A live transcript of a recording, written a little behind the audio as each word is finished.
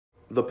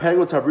The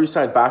Penguins have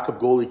re-signed backup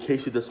goalie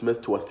Casey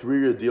Desmith to a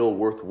 3-year deal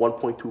worth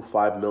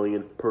 $1.25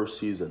 million per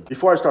season.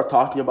 Before I start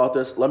talking about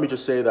this, let me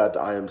just say that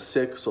I am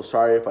sick, so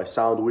sorry if I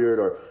sound weird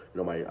or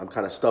I'm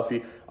kind of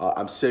stuffy.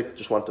 I'm sick,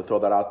 just wanted to throw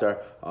that out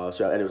there. So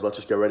yeah, anyways, let's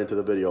just get right into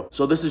the video.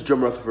 So this is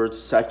Jim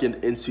Rutherford's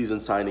second in-season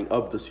signing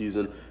of the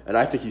season, and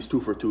I think he's 2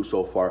 for 2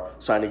 so far.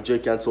 Signing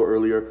Jake Guentzel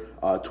earlier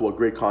to a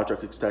great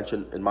contract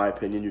extension, in my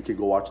opinion. You can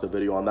go watch the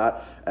video on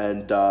that.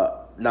 And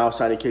now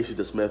signing Casey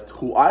Desmith,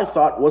 who I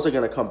thought wasn't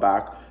going to come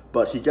back,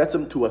 but he gets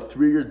him to a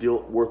 3-year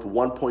deal worth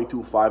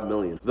 $1.25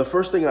 million. The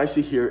first thing I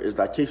see here is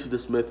that Casey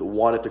Desmith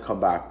wanted to come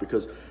back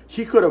because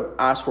he could have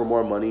asked for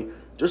more money.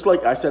 Just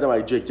like I said in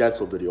my Jake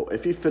Guentzel video,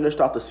 if he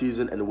finished out the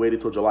season and waited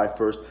till July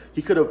 1st,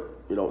 he could have,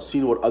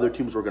 seen what other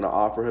teams were going to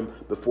offer him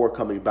before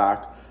coming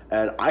back.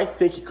 And I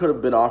think he could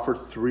have been offered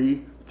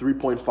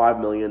 $3.5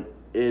 million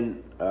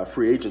in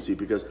free agency,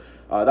 because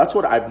that's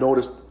what I've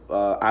noticed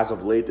as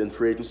of late in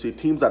free agency.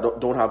 Teams that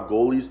don't have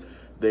goalies,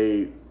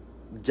 they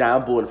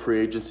gamble in free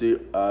agency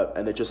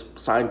and they just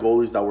sign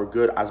goalies that were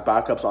good as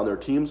backups on their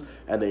teams,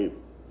 and they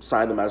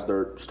sign them as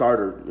their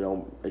starter.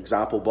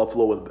 Example,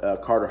 Buffalo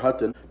with Carter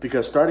Hutton,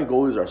 because starting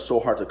goalies are so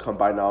hard to come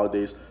by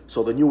nowadays.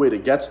 So the new way to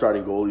get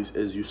starting goalies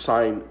is you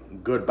sign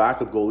good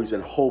backup goalies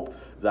and hope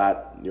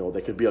that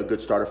they could be a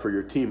good starter for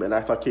your team. And I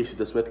thought Casey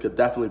Desmith could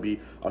definitely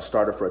be a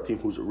starter for a team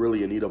who's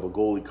really in need of a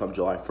goalie come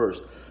July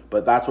 1st.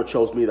 But that's what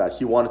shows me that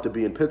he wanted to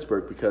be in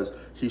Pittsburgh, because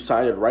he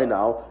signed it right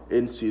now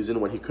in season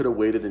when he could have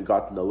waited and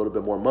gotten a little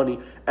bit more money,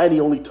 and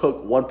he only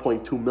took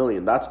 $1.2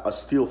 million. That's a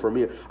steal for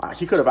me.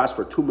 He could have asked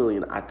for $2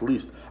 million at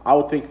least. I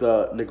would think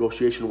the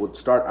negotiation would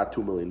start at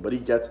 $2 million, but he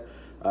gets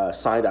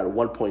signed at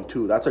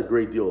 1.2. That's a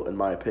great deal in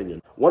my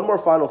opinion. One more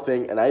final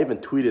thing, and I even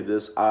tweeted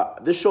this.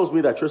 This shows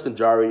me that Tristan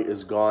Jarry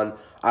is gone.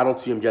 I don't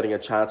see him getting a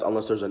chance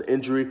unless there's an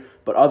injury.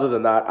 But other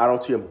than that, I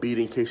don't see him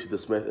beating Casey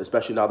Desmith,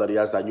 especially now that he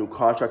has that new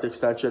contract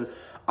extension.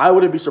 I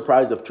wouldn't be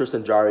surprised if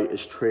Tristan Jarry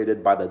is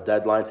traded by the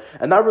deadline.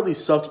 And that really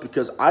sucks,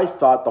 because I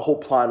thought the whole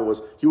plan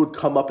was he would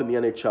come up in the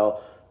NHL,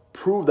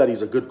 prove that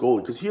he's a good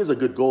goalie, because he is a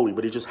good goalie,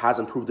 but he just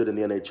hasn't proved it in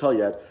the NHL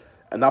yet.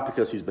 And not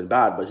because he's been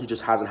bad, but he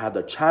just hasn't had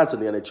the chance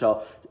in the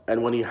NHL.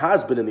 And when he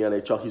has been in the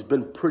NHL, he's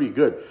been pretty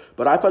good.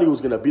 But I thought he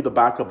was going to be the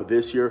backup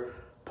this year,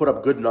 put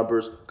up good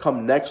numbers,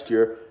 come next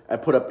year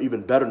and put up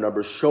even better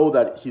numbers, show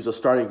that he's a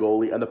starting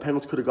goalie. And the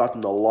Penguins could have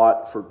gotten a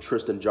lot for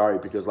Tristan Jarry,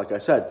 because like I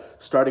said,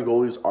 starting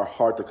goalies are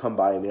hard to come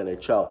by in the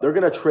NHL. They're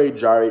going to trade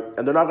Jarry,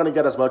 and they're not going to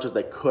get as much as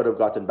they could have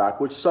gotten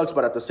back, which sucks.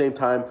 But at the same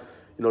time,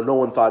 no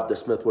one thought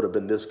Desmith would have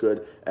been this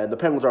good, and the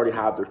Penguins already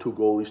have their 2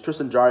 goalies.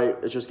 Tristan Jarry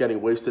is just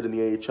getting wasted in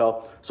the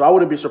AHL, so I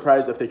wouldn't be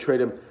surprised if they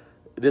trade him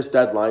this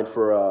deadline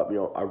for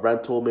a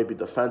rental, maybe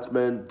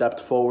defenseman,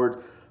 depth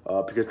forward,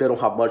 because they don't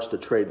have much to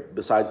trade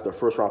besides their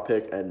first-round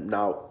pick, and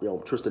now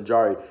Tristan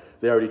Jarry,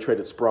 they already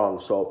traded Sprong,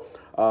 so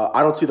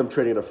I don't see them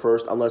trading the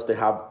first unless they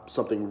have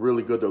something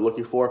really good they're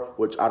looking for,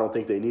 which I don't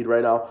think they need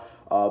right now.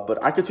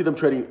 But I could see them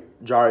trading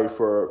Jarry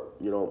for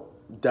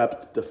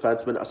depth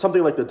defenseman,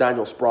 something like the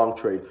Daniel Sprong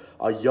trade,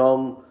 a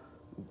young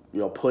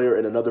player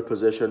in another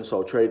position.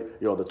 So trade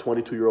the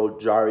 22-year-old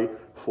Jarry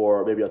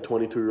for maybe a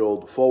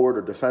 22-year-old forward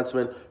or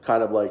defenseman,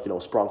 kind of like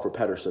Sprong for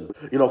Pettersson.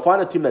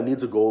 Find a team that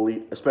needs a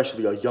goalie,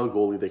 especially a young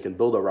goalie they can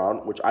build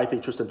around, which I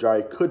think Tristan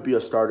Jarry could be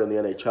a starter in the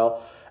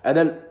NHL, and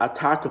then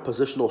attack the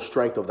positional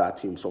strength of that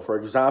team. So for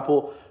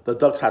example, the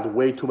Ducks had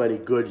way too many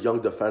good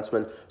young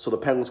defensemen, so the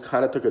Penguins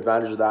kind of took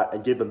advantage of that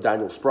and gave them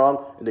Daniel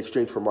Sprong in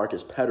exchange for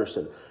Marcus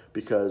Pettersson,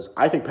 because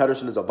I think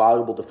Pettersson is a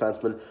valuable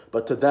defenseman,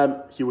 but to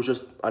them, he was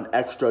just an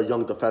extra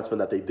young defenseman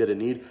that they didn't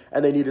need,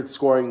 and they needed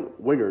scoring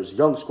wingers,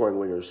 young scoring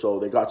wingers. So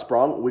they got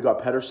Sprong, we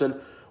got Pettersson,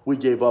 we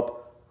gave up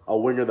a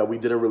winger that we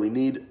didn't really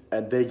need,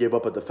 and they gave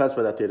up a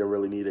defenseman that they didn't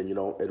really need, and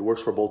it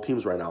works for both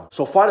teams right now.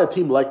 So find a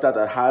team like that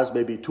has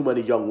maybe too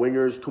many young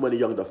wingers, too many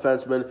young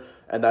defensemen,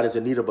 and that is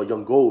in need of a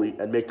young goalie,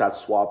 and make that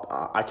swap.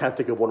 I can't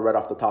think of one right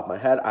off the top of my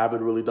head. I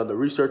haven't really done the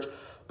research,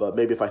 but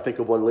maybe if I think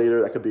of one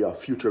later, that could be a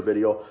future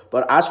video.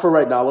 But as for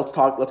right now,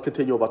 let's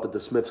continue about the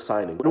Desmith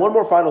signing. And one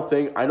more final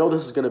thing, I know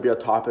this is going to be a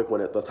topic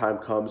when the time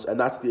comes, and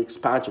that's the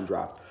expansion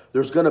draft.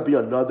 There's going to be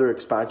another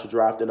expansion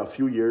draft in a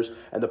few years,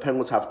 and the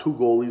Penguins have 2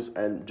 goalies,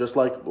 and just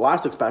like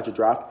last expansion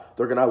draft,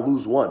 they're going to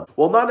lose one.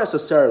 Well, not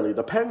necessarily.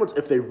 The Penguins,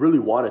 if they really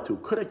wanted to,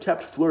 could have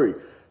kept Fleury.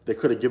 They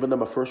could have given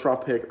them a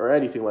first-round pick or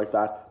anything like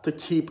that to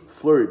keep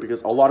Fleury,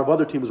 because a lot of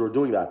other teams were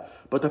doing that.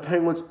 But the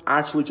Penguins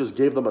actually just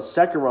gave them a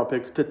second-round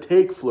pick to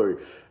take Fleury.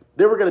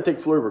 They were going to take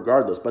Fleury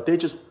regardless, but they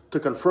just, to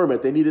confirm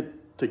it, they needed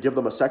to give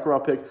them a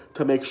second-round pick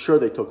to make sure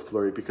they took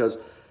Fleury, because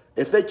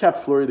if they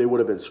kept Fleury, they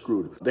would have been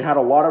screwed. They had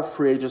a lot of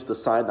free agents to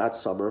sign that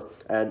summer,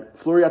 and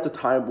Fleury at the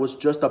time was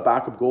just a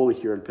backup goalie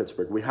here in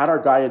Pittsburgh. We had our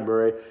guy in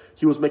Murray.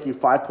 He was making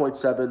 $5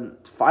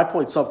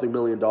 point something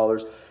million,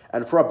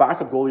 and for a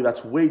backup goalie,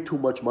 that's way too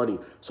much money.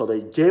 So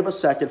they gave a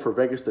second for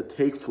Vegas to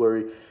take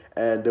Fleury,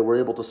 and they were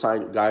able to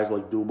sign guys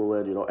like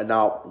Dumoulin, and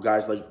now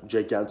guys like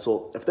Jake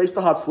Guentzel. If they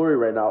still had Fleury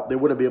right now, they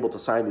wouldn't be able to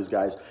sign these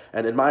guys.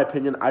 And in my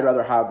opinion, I'd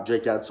rather have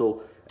Jake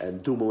Guentzel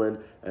and Dumoulin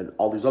and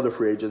all these other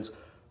free agents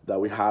that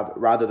we have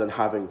rather than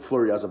having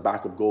Fleury as a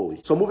backup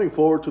goalie. So moving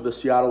forward to the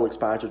Seattle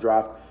expansion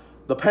draft,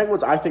 the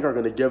Penguins, I think, are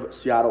going to give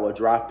Seattle a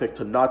draft pick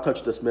to not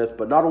touch DeSmith,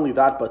 but not only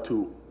that, but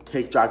to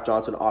take Jack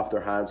Johnson off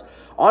their hands.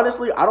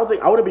 Honestly, I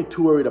wouldn't be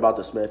too worried about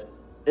DeSmith.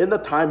 In the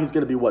time, he's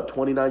going to be, what,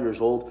 29 years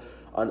old?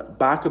 A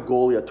backup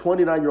goalie, a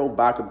 29-year-old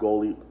backup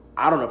goalie.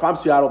 I don't know. If I'm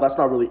Seattle, that's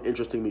not really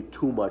interesting me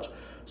too much.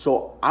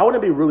 So I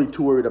wouldn't be really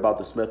too worried about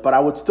DeSmith, but I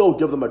would still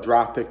give them a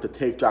draft pick to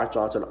take Jack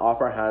Johnson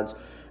off our hands.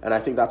 And I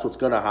think that's what's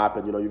going to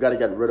happen. You know, you got to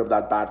get rid of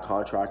that bad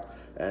contract.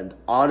 And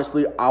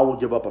honestly, I will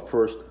give up a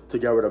first to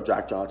get rid of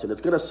Jack Johnson.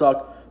 It's going to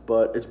suck,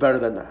 but it's better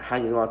than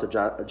hanging on to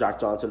Jack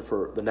Johnson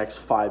for the next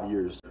 5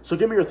 years. So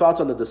give me your thoughts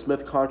on the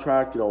DeSmith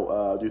contract. You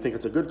know, do you think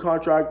it's a good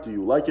contract? Do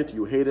you like it? Do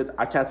you hate it?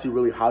 I can't see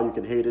really how you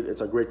can hate it.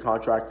 It's a great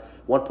contract,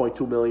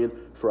 $1.2 million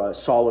for a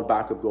solid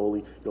backup goalie.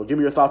 You know, give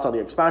me your thoughts on the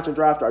expansion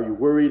draft. Are you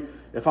worried?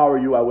 If I were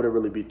you, I wouldn't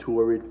really be too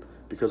worried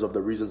because of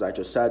the reasons I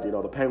just said. You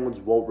know, the Penguins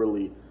won't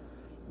really.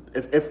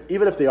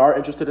 Even if they are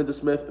interested in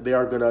DeSmith, they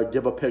are going to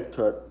give a pick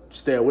to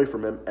stay away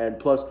from him. And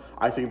plus,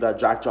 I think that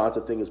Jack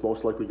Johnson thing is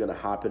most likely going to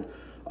happen.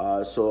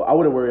 So I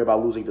wouldn't worry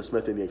about losing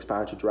DeSmith in the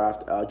expansion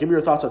draft. Give me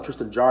your thoughts on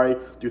Tristan Jarry.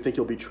 Do you think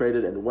he'll be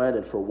traded, and when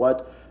and for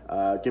what?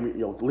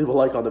 Leave a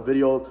like on the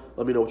video.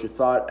 Let me know what you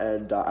thought,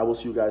 and I will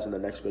see you guys in the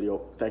next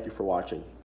video. Thank you for watching.